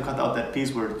 They had to cut out that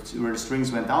piece where the strings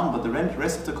went down. But the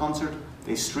rest of the concert,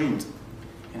 they streamed.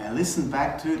 And I listened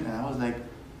back to it, and I was like,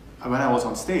 when I was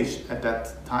on stage at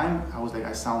that time, I was like,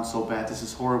 I sound so bad. This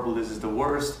is horrible. This is the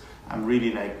worst. I'm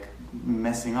really like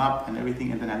messing up and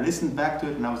everything. And then I listened back to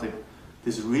it, and I was like,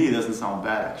 this really doesn't sound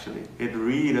bad, actually. It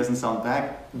really doesn't sound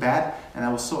bad. And I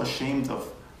was so ashamed of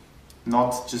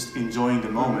not just enjoying the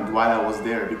moment while I was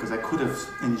there, because I could have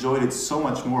enjoyed it so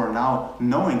much more now,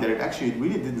 knowing that it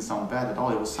really didn't sound bad at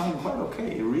all. It was sounding quite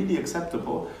okay, really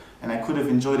acceptable, and I could have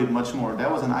enjoyed it much more.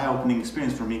 That was an eye-opening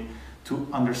experience for me, to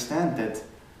understand that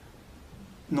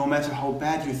no matter how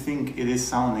bad you think it is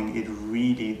sounding,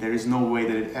 there is no way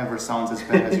that it ever sounds as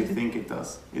bad as you think it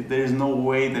does. There is no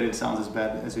way that it sounds as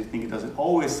bad as you think it does. It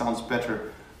always sounds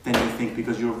better than you think,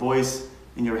 because your voice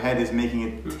in your head is making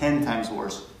it 10 times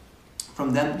worse.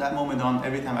 From that moment on,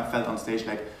 every time I felt on stage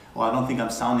like, oh, I don't think I'm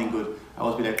sounding good, I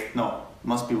always be like, no,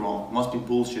 must be wrong, must be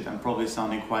bullshit, I'm probably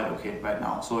sounding quite okay right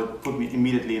now. So it put me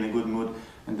immediately in a good mood.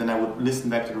 And then I would listen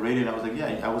back to the radio, and I was like,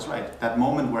 yeah, I was right. That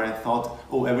moment where I thought,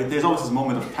 oh, there's always this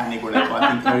moment of panic where like, oh,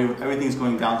 I think everything's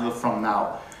going downhill from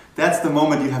now. That's the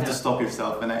moment you have to stop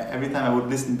yourself. And every time I would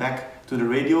listen back to the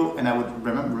radio, and I would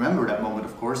remember that moment,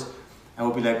 of course, I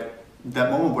would be like,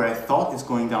 that moment where I thought it's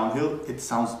going downhill, it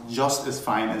sounds just as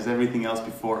fine as everything else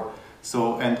before.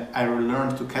 So, and I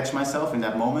learned to catch myself in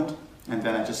that moment, and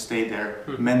then I just stayed there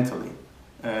mentally.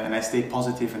 And I stay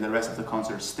positive, and the rest of the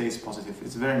concert stays positive.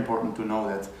 It's very important to know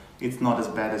that it's not as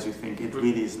bad as you think. It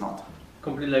really is not.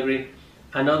 Completely agree.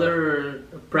 Another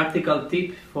practical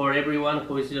tip for everyone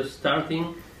who is just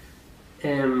starting,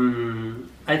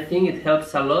 I think it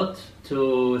helps a lot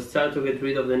to start to get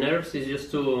rid of the nerves, is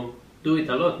just to do it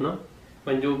a lot, no?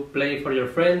 When you play for your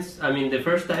friends, I mean, the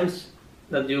first times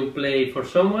that you play for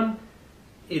someone,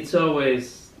 it's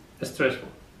always stressful.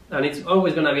 And it's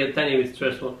always going to be a tiny bit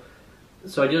stressful.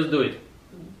 So just do it.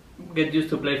 Get used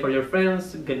to play for your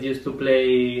friends, get used to play,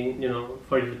 you know,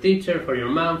 for your teacher, for your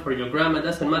mom, for your grandma. It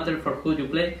doesn't matter for who you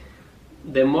play.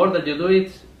 The more that you do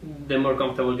it, the more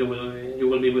comfortable you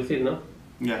will be with it, no?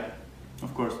 Yeah,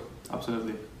 of course,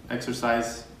 absolutely.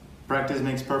 Exercise, practice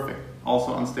makes perfect.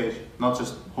 Also on stage, not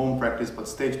just home practice, but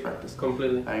stage practice.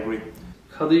 Completely. I agree.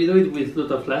 How do you do it with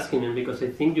Lutoslawski, man? Because I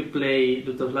think you play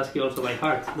Lutoslawski also by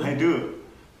heart, no? I do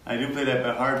play that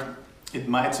by heart. It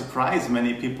might surprise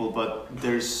many people, but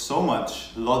there's so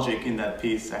much logic in that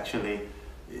piece, actually.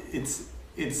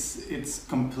 It's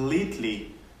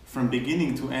completely, from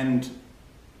beginning to end,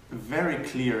 very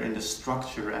clear in the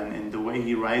structure and in the way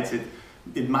he writes it.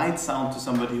 It might sound to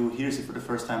somebody who hears it for the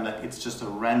first time like it's just a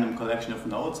random collection of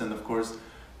notes, and of course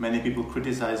many people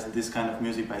criticize this kind of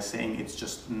music by saying it's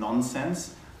just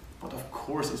nonsense, but of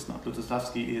course it's not.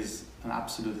 Lutoslawski is an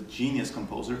absolute genius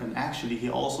composer, and actually he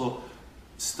also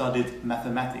studied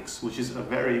mathematics, which is a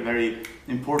very, very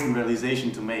important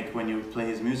realization to make when you play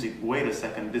his music. Wait a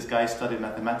second, this guy studied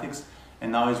mathematics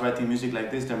and now he's writing music like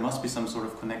this. There must be some sort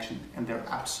of connection, and there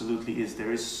absolutely is.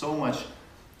 There is so much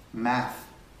math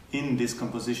in this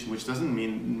composition, which does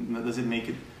it make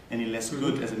it any less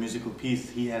good as a musical piece.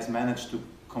 He has managed to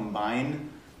combine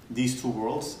these two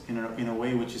worlds in a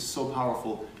way which is so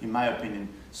powerful, in my opinion.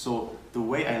 So the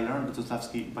way I learned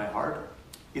Lutoslawski by heart,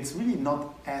 it's really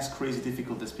not as crazy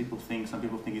difficult as people think. Some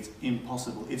people think it's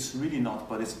impossible. It's really not,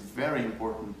 but it's very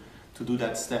important to do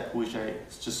that step which I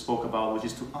just spoke about, which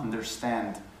is to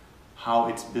understand how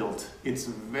it's built. It's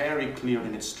very clear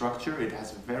in its structure. It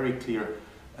has very clear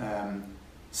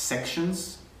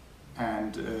sections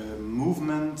and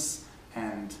movements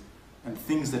and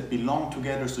things that belong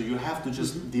together. So you have to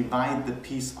just divide the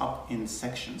piece up in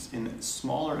sections, in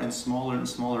smaller and smaller and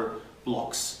smaller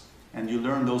blocks. And you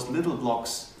learn those little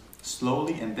blocks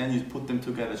slowly, and then you put them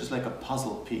together, just like a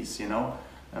puzzle piece, you know?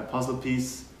 A puzzle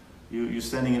piece, you're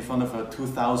standing in front of a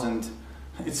 2,000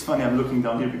 It's funny, I'm looking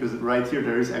down here because right here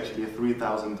there is actually a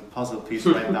 3,000 puzzle piece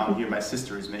right down here. My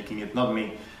sister is making it, not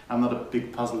me. I'm not a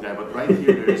big puzzle guy, but right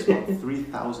here there is one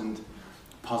 3,000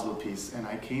 puzzle piece. And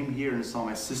I came here and saw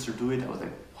my sister do it. I was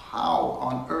like, how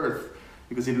on earth?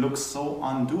 Because it looks so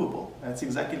undoable. That's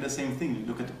exactly the same thing. You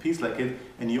look at a piece like it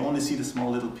and you only see the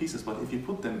small little pieces, but if you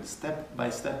put them step by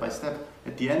step by step,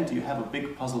 at the end you have a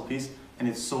big puzzle piece and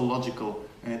it's so logical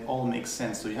and it all makes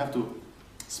sense. So you have to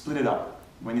split it up.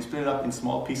 When you split it up in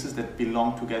small pieces that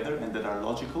belong together and that are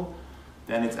logical,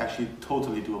 then it's actually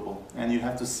totally doable. And you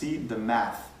have to see the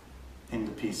math in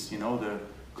the piece, you know, the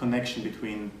connection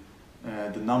between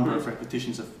the number of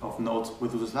repetitions of notes.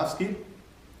 With Lutoslawski,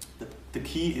 the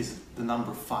key is the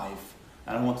number 5.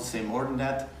 I don't want to say more than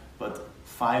that, but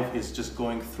 5 is just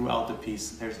going throughout the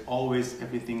piece. There's always,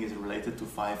 everything is related to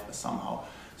 5 somehow.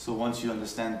 So once you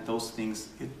understand those things,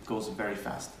 it goes very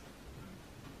fast.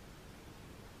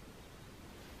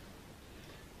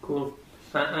 Cool.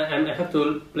 I have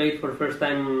to play it for the first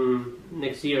time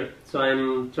next year, so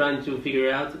I'm trying to figure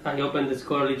it out. I opened the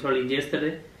score literally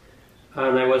yesterday,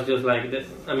 and I was just like,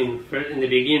 I mean, in the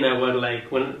beginning I was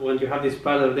like, when you have this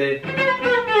part of the,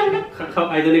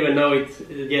 I don't even know it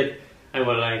yet, I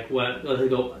was like, what does it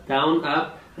go? Down,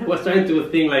 up? I was trying to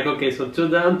think like, okay, so 2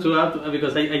 down, 2 up,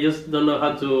 because I just don't know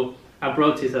how to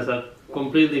approach this as a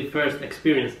completely first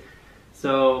experience.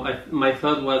 So my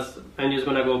thought was, I'm just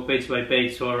gonna go page by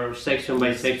page or section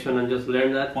by section and just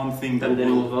learn that. One thing that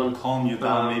will calm you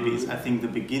down maybe is, I think the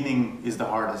beginning is the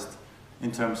hardest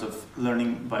in terms of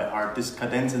learning by heart. This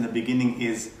cadence in the beginning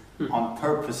is on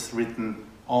purpose written,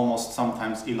 almost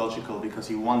sometimes illogical, because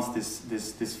he wants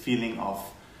this feeling of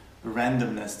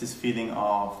randomness, this feeling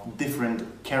of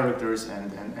different characters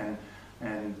and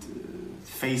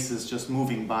faces just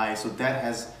moving by. So that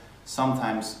has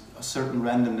sometimes a certain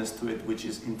randomness to it, which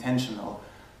is intentional,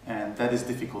 and that is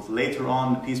difficult. Later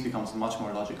on, the piece becomes much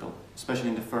more logical, especially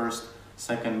in the first,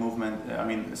 second movement,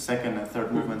 second and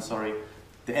third movement, sorry.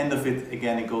 The end of it,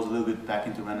 again, it goes a little bit back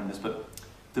into randomness, but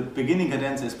the beginning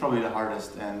cadence is probably the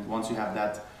hardest, and once you have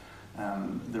that,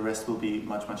 the rest will be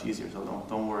much, much easier, so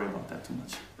don't worry about that too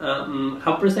much.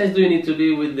 How precise do you need to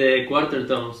be with the quarter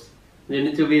tones? Do you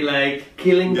need to be like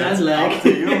killing That's that? Like up to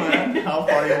you, man. How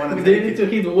far you want to take it? Do you need to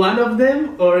hit one of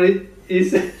them, or it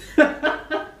is?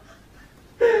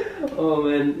 Oh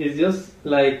man, it's just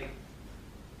like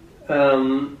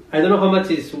I don't know how much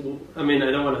is. I mean,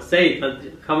 I don't want to say it, but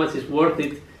how much is worth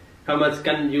it? How much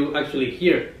can you actually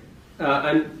hear?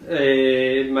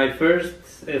 And my first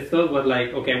thought was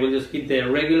like, okay, we'll just hit the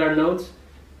regular notes,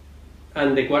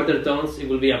 and the quarter tones it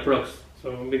will be approx. So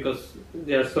because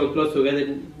they are so close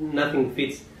together, nothing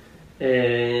fits.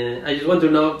 I just want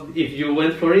to know if you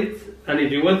went for it, and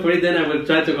if you went for it, then I will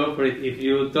try to go for it. If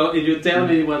you tell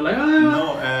me it was like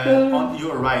no,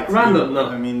 you're right. Random, no.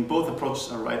 I mean, both approaches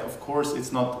are right. Of course,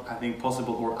 it's not, I think,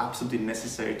 possible or absolutely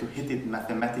necessary to hit it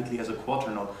mathematically as a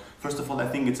quarter note. First of all, I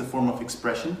think it's a form of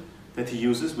expression that he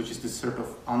uses, which is this sort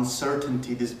of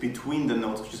uncertainty, this between the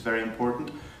notes, which is very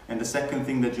important. And the second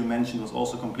thing that you mentioned was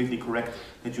also completely correct,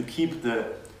 that you keep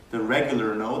the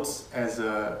regular notes as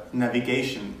a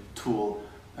navigation tool.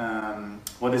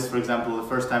 What is, for example, the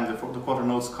first time the quarter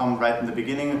notes come right in the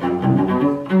beginning, and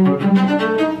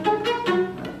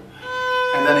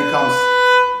then it comes,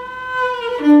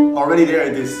 already there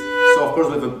it is. So of course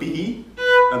with a B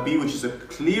which is a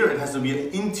clear, it has to be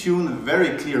an in tune,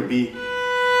 very clear B.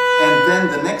 And then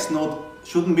the next note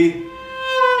shouldn't be,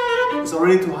 it's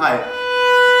already too high.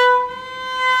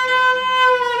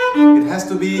 It has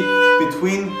to be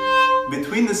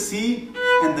between the C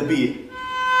and the B.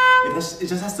 It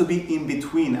just has to be in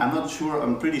between.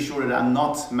 I'm pretty sure that I'm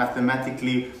not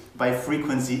mathematically by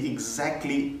frequency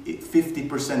exactly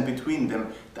 50% between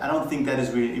them. I don't think that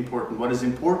is really important. What is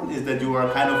important is that you are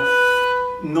kind of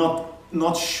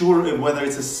not sure whether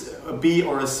it's a B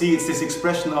or a C. It's this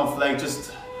expression of like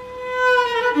just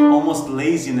almost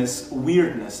laziness,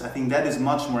 weirdness. I think that is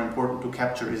much more important to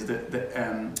capture, is the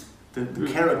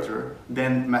character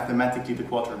than mathematically the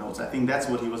quarter notes. I think that's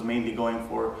what he was mainly going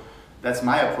for. That's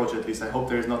my approach, at least. I hope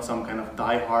there is not some kind of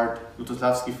die-hard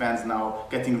Lutoslawski fans now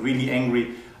getting really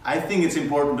angry. I think it's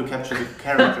important to capture the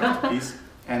character of the piece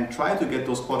and try to get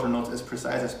those quarter notes as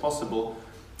precise as possible,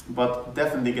 but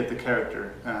definitely get the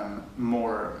character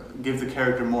give the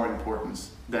character more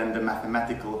importance than the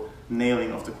mathematical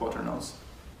nailing of the quarter notes.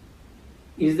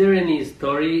 Is there any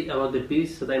story about the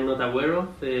piece that I'm not aware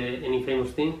of? Any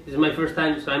famous thing? This is my first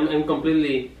time, so I'm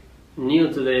completely new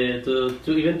to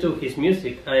even to his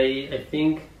music. I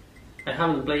think I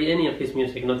haven't played any of his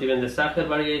music, not even the Sacher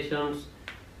variations.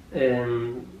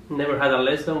 Never had a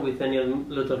lesson with any of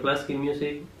Lutoslawski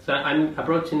music. So I'm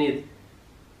approaching it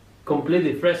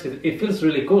completely fresh. It feels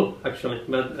really cool, actually.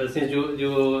 But since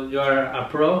you are a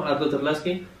pro at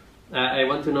Lutoslawski, I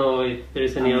want to know if there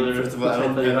is any other. First of all,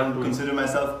 I don't consider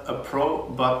myself a pro,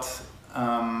 but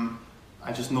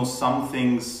I just know some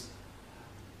things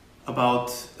about.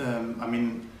 I mean,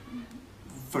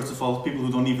 first of all, people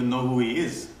who don't even know who he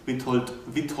is. Witold,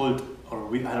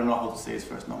 I don't know how to say his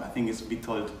first name. I think it's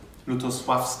Witold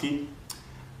Lutoslawski,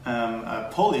 a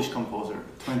Polish composer,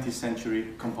 20th century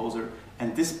composer.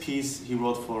 And this piece he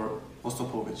wrote for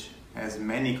Rostropowitsch, as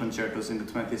many concertos in the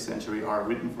 20th century are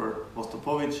written for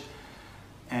Rostropowitsch.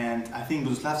 And I think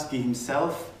Lutoslawski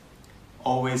himself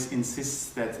always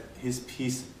insists that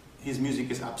his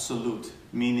music is absolute,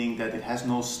 meaning that it has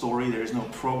no story, there is no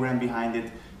program behind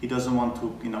it. He doesn't want to,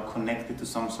 connect it to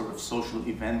some sort of social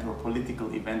event or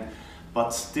political event. But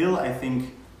still, I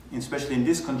think, especially in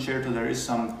this concerto, there is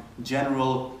some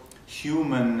general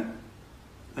human,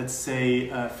 let's say,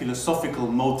 philosophical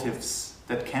motives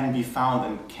that can be found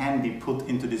and can be put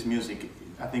into this music,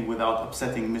 I think, without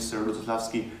upsetting Mr.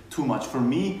 Lutoslawski too much. For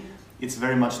me, it's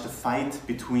very much the fight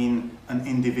between an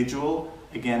individual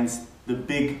against the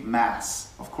big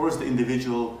mass. Of course, the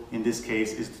individual in this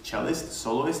case is the cellist, the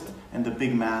soloist, and the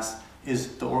big mass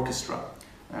is the orchestra.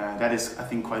 That is, I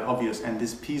think, quite obvious, and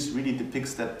this piece really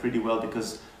depicts that pretty well,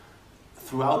 because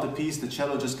throughout the piece the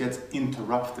cello just gets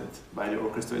interrupted by the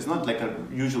orchestra. It's not like a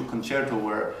usual concerto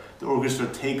where the orchestra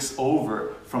takes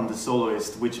over from the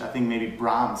soloist, which I think maybe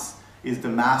Brahms is the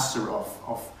master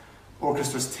of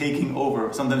orchestras taking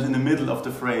over, sometimes in the middle of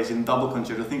the phrase, in double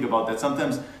concerto. Think about that.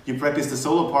 Sometimes you practice the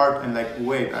solo part and like,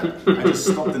 wait, I just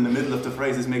stopped in the middle of the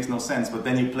phrase, this makes no sense. But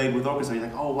then you play with orchestra, you're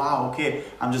like, oh wow, okay,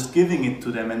 I'm just giving it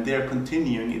to them and they're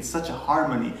continuing. It's such a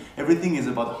harmony. Everything is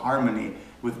about harmony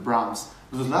with Brahms.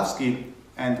 Lutoslawski,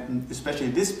 and especially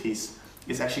this piece,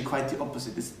 is actually quite the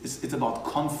opposite. It's about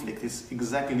conflict. It's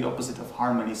exactly the opposite of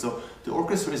harmony. So the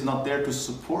orchestra is not there to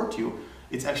support you.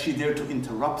 It's actually there to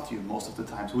interrupt you most of the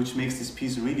times, which makes this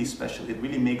piece really special. It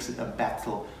really makes it a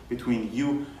battle between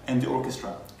you and the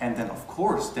orchestra. And then, of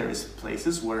course, there is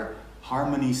places where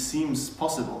harmony seems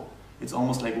possible. It's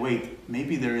almost like, wait,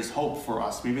 maybe there is hope for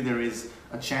us. Maybe there is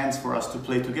a chance for us to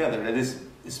play together. That is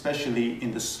especially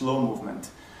in the slow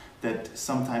movement, that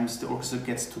sometimes the orchestra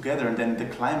gets together and then the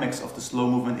climax of the slow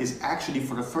movement is actually,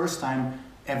 for the first time,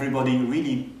 everybody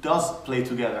really does play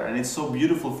together, and it's so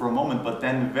beautiful for a moment, but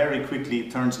then very quickly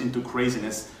it turns into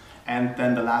craziness, and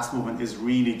then the last movement is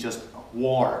really just a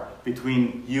war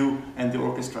between you and the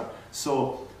orchestra.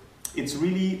 So it's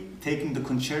really taking the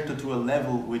concerto to a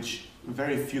level which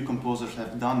very few composers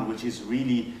have done, which is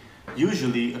really,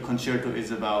 usually a concerto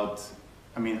is about,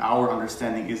 I mean, our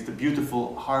understanding is the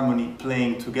beautiful harmony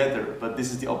playing together, but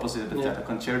this is the opposite of that. A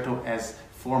concerto as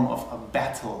form of a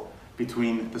battle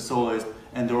between the soloist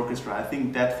and the orchestra. I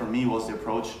think that for me was the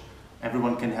approach.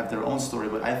 Everyone can have their own story,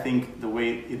 but I think the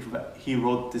way he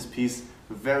wrote this piece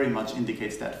very much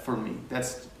indicates that for me.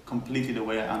 That's completely the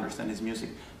way I understand his music.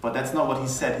 But that's not what he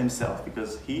said himself,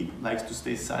 because he likes to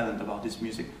stay silent about his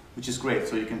music, which is great,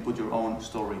 so you can put your own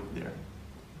story there.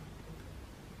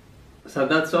 So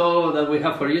that's all that we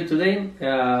have for you today.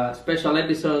 A special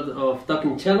episode of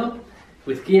Talking Cello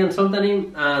with Kian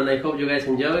Soltani, and I hope you guys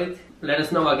enjoyed. Let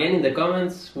us know again in the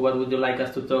comments what would you like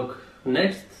us to talk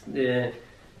next.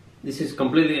 This is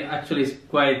completely, actually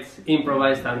quite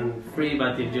improvised and free,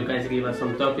 but if you guys give us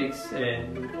some topics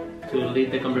to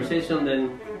lead the conversation,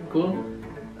 then cool.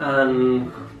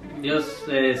 And just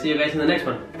see you guys in the next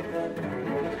one.